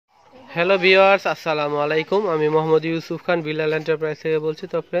Hello viewers, আসসালামু আলাইকুম। আমি Md.yousuf খান বিলাল এন্টারপ্রাইজ থেকে বলছি।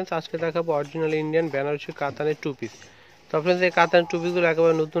 তো ফ্রেন্ডস, আজকে দেখাবো original Indian Banarasi কাতানের two piece. তো ফ্রেন্ডস, এই কাতান টু পিসগুলো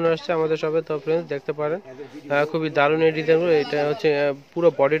একেবারে নতুন আসছে আমাদের শপে। তো ফ্রেন্ডস, দেখতে পারেন খুবই দারুণ এই ডিজাইনগুলো। এটা হচ্ছে পুরো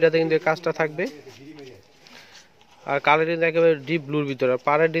বডিটাতে কিন্তু এই কাজটা থাকবে, আর কালারটি একেবারে ডিপ ব্লুর ভিতরে।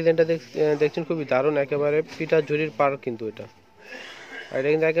 পাড়ের ডিজাইনটা দেখছেন খুবই দারুণ, একেবারে পিটা জরির পাড় কিন্তু এটা। আর এটা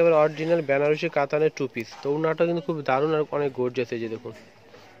কিন্তু একেবারে অরিজিনাল বেনারসি কাতানের টু পিস। তো ওনাটা কিন্তু খুব দারুণ আর অনেক গর্জিয়াস। এই যে দেখুন,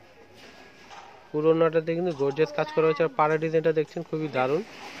 পুরো ওড়নাটাতে কিন্তু গর্জিয়াস কাজ করা হয়েছে। আর পাড়ের ডিজাইনটা দেখছেন খুবই দারুণ,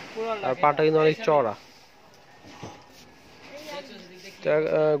 আর পাটা কিন্তু অনেক চওড়া।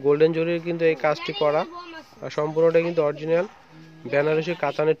 গোল্ডেন জরির কিন্তু এই কাজটি করা, আর সম্পূর্ণটা কিন্তু অরিজিনাল বেনারসি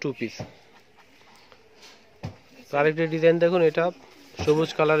কাতানের টু পিস। তো আরেকটি ডিজাইন দেখুন, এটা সবুজ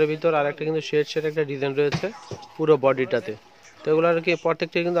কালারের ভিতর আর একটা কিন্তু শেড একটা ডিজাইন রয়েছে পুরো বডিটাতে। তো এগুলো আর কি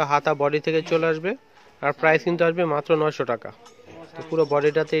প্রত্যেকটা কিন্তু হাতা বডি থেকে চলে আসবে, আর প্রাইস কিন্তু আসবে মাত্র 900 টাকা। তো পুরো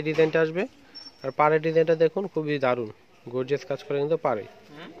বডিটাতে এই ডিজাইনটা আসবে। আর পাড়ের ডিজাইনটা দেখুন খুবই দারুণ, গর্জিয়াস কাজ করে কিন্তু পারে।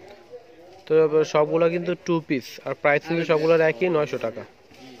 তো সবগুলো কিন্তু টু পিস, আর প্রাইস কিন্তু সবগুলোর একই 900 টাকা।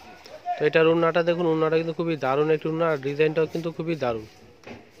 তো এটার উন্নাটা দেখুন, উন্নাটা কিন্তু খুবই দারুণ একটি উন্না, আর ডিজাইনটাও কিন্তু খুবই দারুণ।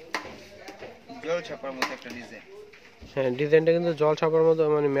 হ্যাঁ, ডিজাইনটা কিন্তু জল ছাপার মতো,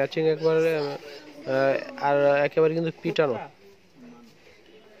 মানে ম্যাচিং একবারে, আর একেবারে কিন্তু পিটানো।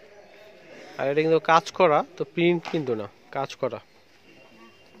 আর এটা কিন্তু কাজ করা, তো প্রিন্ট কিন্তু না, কাজ করা।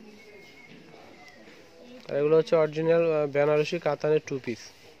 আর এগুলো হচ্ছে অরিজিনাল বেনারসি কাতানের টু পিস।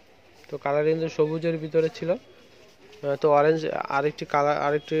 তো কালার কিন্তু সবুজের ভিতরে ছিল, তো অরেঞ্জ আরেকটি কালার,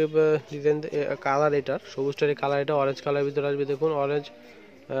 আরেকটি ডিজাইন কালার। এটার সবুজটার কালার, এটা অরেঞ্জ কালারের ভিতরে আসবে। দেখুন অরেঞ্জ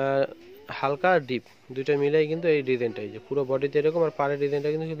হালকা ডিপ দুইটা মিলাই কিন্তু এই ডিজাইনটা, এই যে পুরো বডিতে এরকম, আর পাড়ের ডিজাইনটা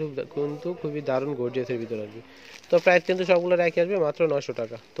কিন্তু কিন্তু খুবই দারুণ গর্জিয়াসের ভিতরে আসবে। তো প্রাইস কিন্তু সবগুলো একই আসবে, মাত্র 900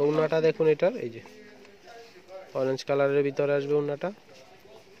 টাকা। তো উন্নাটা দেখুন, এটার এই যে অরেঞ্জ কালারের ভিতরে আসবে উন্নাটা।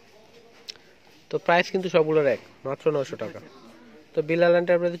 তো প্রাইস কিন্তু সবগুলোর এক, মাত্র 900 টাকা। তো বিলাল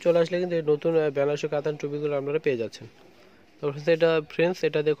এন্টারপ্রাইজে চলে আসলে কিন্তু এই নতুন বেনারসি কাতান টুপিগুলো আপনারা পেয়ে যাচ্ছেন। তো এটা ফ্রেন্ডস,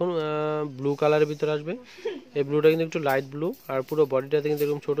 এটা দেখুন ব্লু কালারের ভিতরে আসবে। এই ব্লুটা কিন্তু একটু লাইট ব্লু, আর পুরো বডিটাতে কিন্তু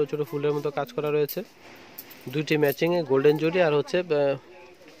এরকম ছোট ছোট ফুলের মতো কাজ করা রয়েছে। দুইটি ম্যাচিংয়ে গোল্ডেন জরি আর হচ্ছে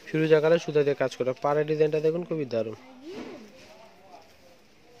ফিরোজা কালার সুতা দিয়ে কাজ করা। পাড়ের ডিজাইনটা দেখুন খুবই দারুণ,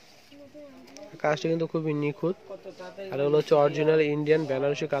 কাজটা কিন্তু খুবই নিখুঁত। আর এগুলো হচ্ছে original Indian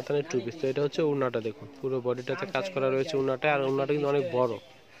Banarasi কাতানের two piece. তো এটা হচ্ছে উন্নাটা দেখুন, পুরো বডিটাতে কাজ করা রয়েছে উন্নাটা, আর উন্নাটা কিন্তু অনেক বড়।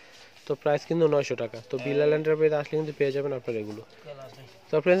 তো প্রাইস কিন্তু 900 টাকা। তো বিলাল এন্টারপ্রাইজ আসলে কিন্তু পেয়ে যাবেন আপনারা এগুলো।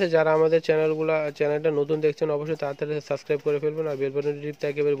 তো ফ্রেন্ডস, যারা আমাদের চ্যানেলটা নতুন দেখছেন, অবশ্যই তাড়াতাড়ি সাবস্ক্রাইব করে ফেলবেন, আর বেল বাটনটি টিপতে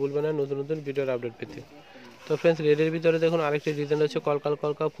একেবারে ভুলবেন না নতুন নতুন ভিডিওর আপডেট পেতে। তো ফ্রেন্ডস, রেডের ভিতরে দেখুন আরেকটি ডিজাইন হচ্ছে কলকাল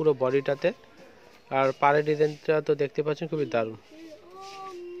কলকা পুরো বডিটাতে, আর পাড়ের ডিজাইনটা তো দেখতে পাচ্ছেন খুবই দারুণ,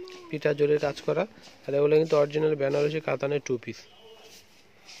 পিঠা জোরে কাজ করা। আর এগুলো কিন্তু অরিজিনাল বেনারসি কাতানের টু পিস।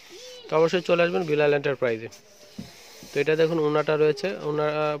 তো অবশ্যই চলে আসবেন বিলাল এন্টারপ্রাইজে। তো এটা দেখুন উন্নাটা রয়েছে, উন্না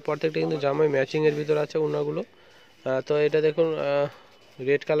প্রত্যেকটা কিন্তু জামাই ম্যাচিংয়ের ভিতরে আছে উন্নাগুলো। তো এটা দেখুন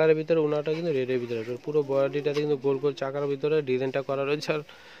রেড কালারের ভিতরে উন্নাটা কিন্তু রেডের ভিতরে আছে। পুরো বডিটাতে কিন্তু গোল গোল চাকার ভিতরে ডিজাইনটা করা রয়েছে,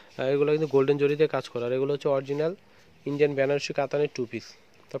 আর এগুলো কিন্তু গোল্ডেন জরিতে কাজ করা। আর এগুলো হচ্ছে original Indian Banarasi কাতানের two piece.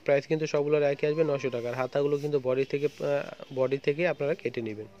 তো প্রাইস কিন্তু সবগুলোর একই আসবে, 900 টাকা। আর হাতাগুলো কিন্তু বডি থেকে আপনারা কেটে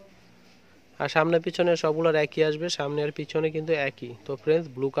নেবেন। আর সামনে পিছনে সবগুলোর একই আসবে, সামনে আর পিছনে কিন্তু একই। তো ফ্রেন্ডস,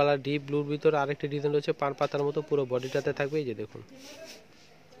 ব্লু কালার ডিপ ব্লুর ভিতরে আরেকটি ডিজাইন রয়েছে পান পাতার মতো, পুরো বডিটাতে থাকবে। এই যে দেখুন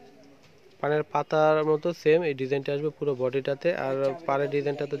পানের পাতার মতো সেম এই ডিজাইনটা আসবে পুরো বডিটাতে, আর পাড়ের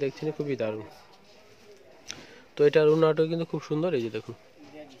ডিজাইনটা তো দেখছেন খুবই দারুণ। তো এটার উন্নাটাও কিন্তু খুব সুন্দর। এই যে দেখুন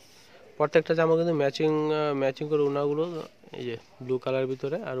প্রত্যেকটা জামা কিন্তু ম্যাচিং করে উন্নাগুলো, এই যে ব্লু কালার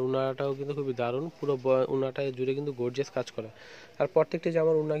ভিতরে, আর উন্নাটাও কিন্তু খুবই দারুণ। পুরো উন্নাটা জুড়ে কিন্তু গর্জিয়াস কাজ করা। আর প্রত্যেকটি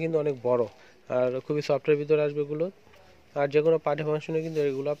জামার উন্না কিন্তু অনেক বড়, আর খুবই সফটের ভিতরে আসবে এগুলো। আর যে কোনো পার্টি ফাংশনে কিন্তু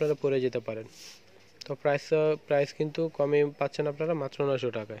এগুলো আপনারা পরে যেতে পারেন। তো প্রাইস কিন্তু কমে পাচ্ছেন আপনারা, মাত্র 900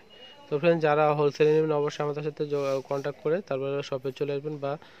 টাকায়। তো ফ্রেন্ড, যারা হোলসেলে নেবেন অবশ্যই আমাদের সাথে কন্ট্যাক্ট করে তারপরে শপে চলে আসবেন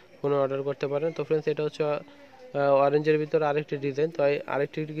বা ফোনে অর্ডার করতে পারেন। তো ফ্রেন্ডস, এটা হচ্ছে অরেঞ্জের ভিতরে আরেকটি ডিজাইন। তো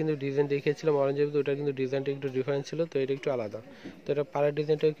আরেকটি কিন্তু ডিজাইন দেখিয়েছিলাম অরেঞ্জের ভিতরে, ওটা কিন্তু ডিজাইনটা একটু ডিফারেন্ট ছিল, তো এটা একটু আলাদা। তো এটা পাড়ের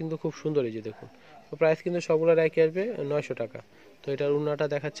ডিজাইনটা কিন্তু খুব সুন্দর। এই যে দেখুন, তো প্রাইস কিন্তু সবগুলোর একই আসবে, 900 টাকা। তো এটার উন্নাটা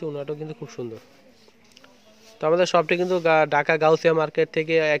দেখাচ্ছি, উন্নাটাও কিন্তু খুব সুন্দর। তো আমাদের শপটি কিন্তু ঢাকা গাউসিয়া মার্কেট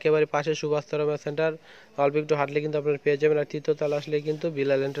থেকে একেবারে পাশে সুভাষ তারমা সেন্টার, অল্প একটু হাঁটলে কিন্তু আপনারা পেয়ে যাবেন। আর তৃতীয়তলা আসলে কিন্তু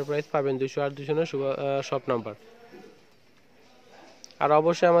বিলাল এন্টারপ্রাইজ পাবেন, 208 209 শপ নাম্বার। আর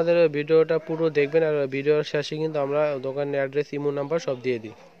অবশ্যই আমাদের ভিডিওটা পুরো দেখবেন, আর ভিডিওর শেষে কিন্তু আমরা দোকানের অ্যাড্রেস, ইমো নাম্বার সব দিয়ে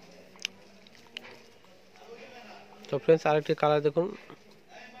দিই। তো ফ্রেন্ডস, আরেকটি কালার দেখুন,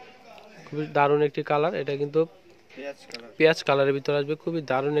 খুবই দারুণ একটি কালার। এটা কিন্তু পেঁয়াজ কালারের ভিতরে আসবে, খুবই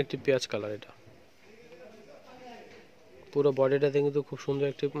দারুণ একটি পেঁয়াজ কালার। এটা পুরো বডিটাতে কিন্তু খুব সুন্দর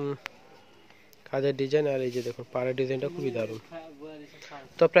একটি কাজের ডিজাইন। আর এই যে দেখুন পাড়ের ডিজাইনটা খুবই দারুণ।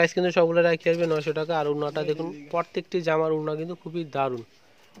 তো প্রাইস কিন্তু সবগুলো রাখি আসবে 900 টাকা। আর উন্নাটা দেখুন, প্রত্যেকটি জামার উন্না কিন্তু খুবই দারুণ।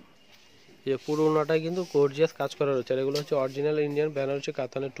 যে পুরো উন্নাটাই কিন্তু গর্জিয়াস কাজ করা রয়েছে। আর এগুলো হচ্ছে original Indian Banarasi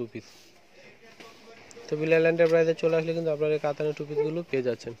কাতানের two piece. তো বিলাল এন্টারপ্রাইজে চলে আসলে কিন্তু আপনারা এই কাতানের টু পিসগুলো পেয়ে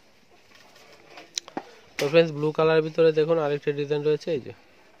যাচ্ছেন। তো ফ্রেন্ডস, ব্লু কালারের ভিতরে দেখুন আরেকটা ডিজাইন রয়েছে। এই যে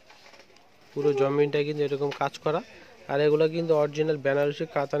পুরো জমিনটা কিন্তু এরকম কাজ করা। আর এগুলো কিন্তু অরিজিনাল বেনারসি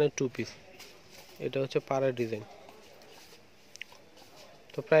কাতানের টু পিস। এটা হচ্ছে পাড়ার ডিজাইন।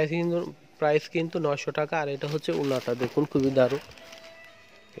 তো প্রাইস কিন্তু 900 টাকা। আর এটা হচ্ছে উন্নাটা দেখুন খুবই দারুণ।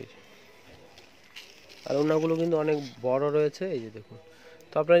 আর উন্নাগুলো কিন্তু অনেক বড় রয়েছে। এই যে দেখুন।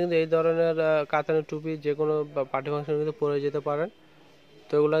 তো আপনারা কিন্তু এই ধরনের কাতানের টুপি যে কোনো পার্টি ফাংশনে কিন্তু পরে যেতে পারেন।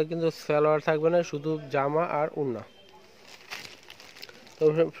 তো এগুলো কিন্তু সালোয়ার থাকবে না, শুধু জামা আর উন্না। তো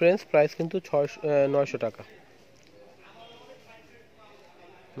ফ্রেন্ডস, প্রাইস কিন্তু 900 টাকা,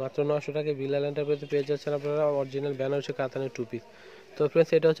 মাত্র 900 টাকায় বিলাল এন্টারপ্রাইজে পেয়ে যাচ্ছেন আপনারা অরিজিনাল বেনারসি কাতানের টু পিস। তো ফ্রেন্ডস,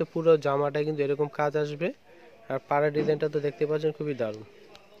 এটা হচ্ছে পুরো জামাটা কিন্তু এরকম কাজ আসবে। আর পাড়ের ডিজাইনটা তো দেখতে পাচ্ছেন খুবই দারুণ।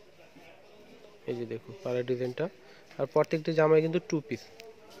 এই যে দেখুন পাড়ের ডিজাইনটা। আর প্রত্যেকটি জামায় কিন্তু টু পিস,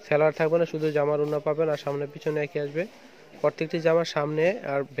 সালোয়ার থাকবে না, শুধু জামার ওড়না পাবেন। আর সামনে পিছনে একই আসবে। প্রত্যেকটি জামার সামনে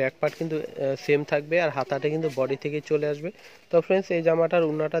আর ব্যাক পার্ট কিন্তু সেম থাকবে। আর হাতাটা কিন্তু বডি থেকে চলে আসবে। তো ফ্রেন্ডস, এই জামাটার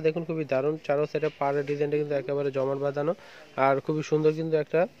ওড়নাটা দেখুন খুবই দারুণ। চারো সাইডে পাড়ের ডিজাইনটা কিন্তু একেবারে জমাট বাঁধানো। আর খুবই সুন্দর কিন্তু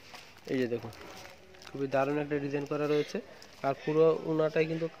একটা, এই যে দেখুন খুবই দারুণ একটা ডিজাইন করা রয়েছে। আর পুরো ওড়নাটাই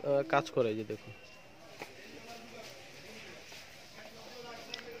কিন্তু কাজ করে। এই যে দেখুন।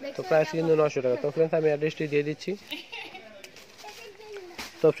 তো প্রাইস কিন্তু 900 টাকা। তো ফ্রেন্ডস, আমি অ্যাড্রেসটি দিয়ে দিচ্ছি।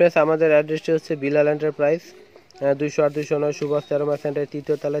 তো ফ্রেন্ডস, আমাদের অ্যাড্রেসটি হচ্ছে Bilal enterprise, 208-209 Subhash 13 mile centre,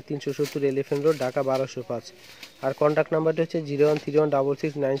 3য় তলায়, 370 এলিফেন্ট রোড, ঢাকা 1205। আর কন্ট্যাক্ট নাম্বারটি হচ্ছে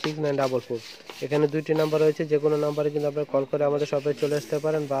 0131669694। এখানে দুইটি নাম্বার রয়েছে, যে কোনো নাম্বারে কিন্তু আপনারা কল করে আমাদের শপে চলে আসতে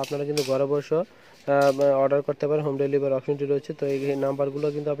পারেন, বা আপনারা কিন্তু ঘরে বসে অর্ডার করতে পারেন। হোম ডেলিভারি অপশনটি রয়েছে। তো এই নাম্বারগুলো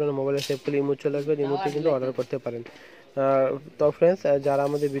কিন্তু আপনারা মোবাইলে সেভ করে ইমো চলে আসবে, ইমোতে কিন্তু অর্ডার করতে পারেন। তো ফ্রেন্ডস, যারা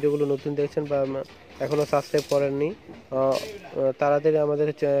আমাদের ভিডিওগুলো নতুন দেখছেন বা এখনও সাবস্ক্রাইব করেননি, তাড়াতাড়ি আমাদের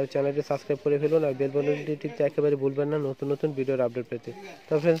চ্যানেলটি সাবস্ক্রাইব করে ফেলুন। আর বেল বাটনটি টিপতে একেবারে ভুলবেন না নতুন নতুন ভিডিওর আপডেট পেতে।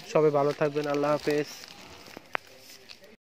 তো ফ্রেন্ডস, সবাই ভালো থাকবেন। আল্লাহ হাফেজ।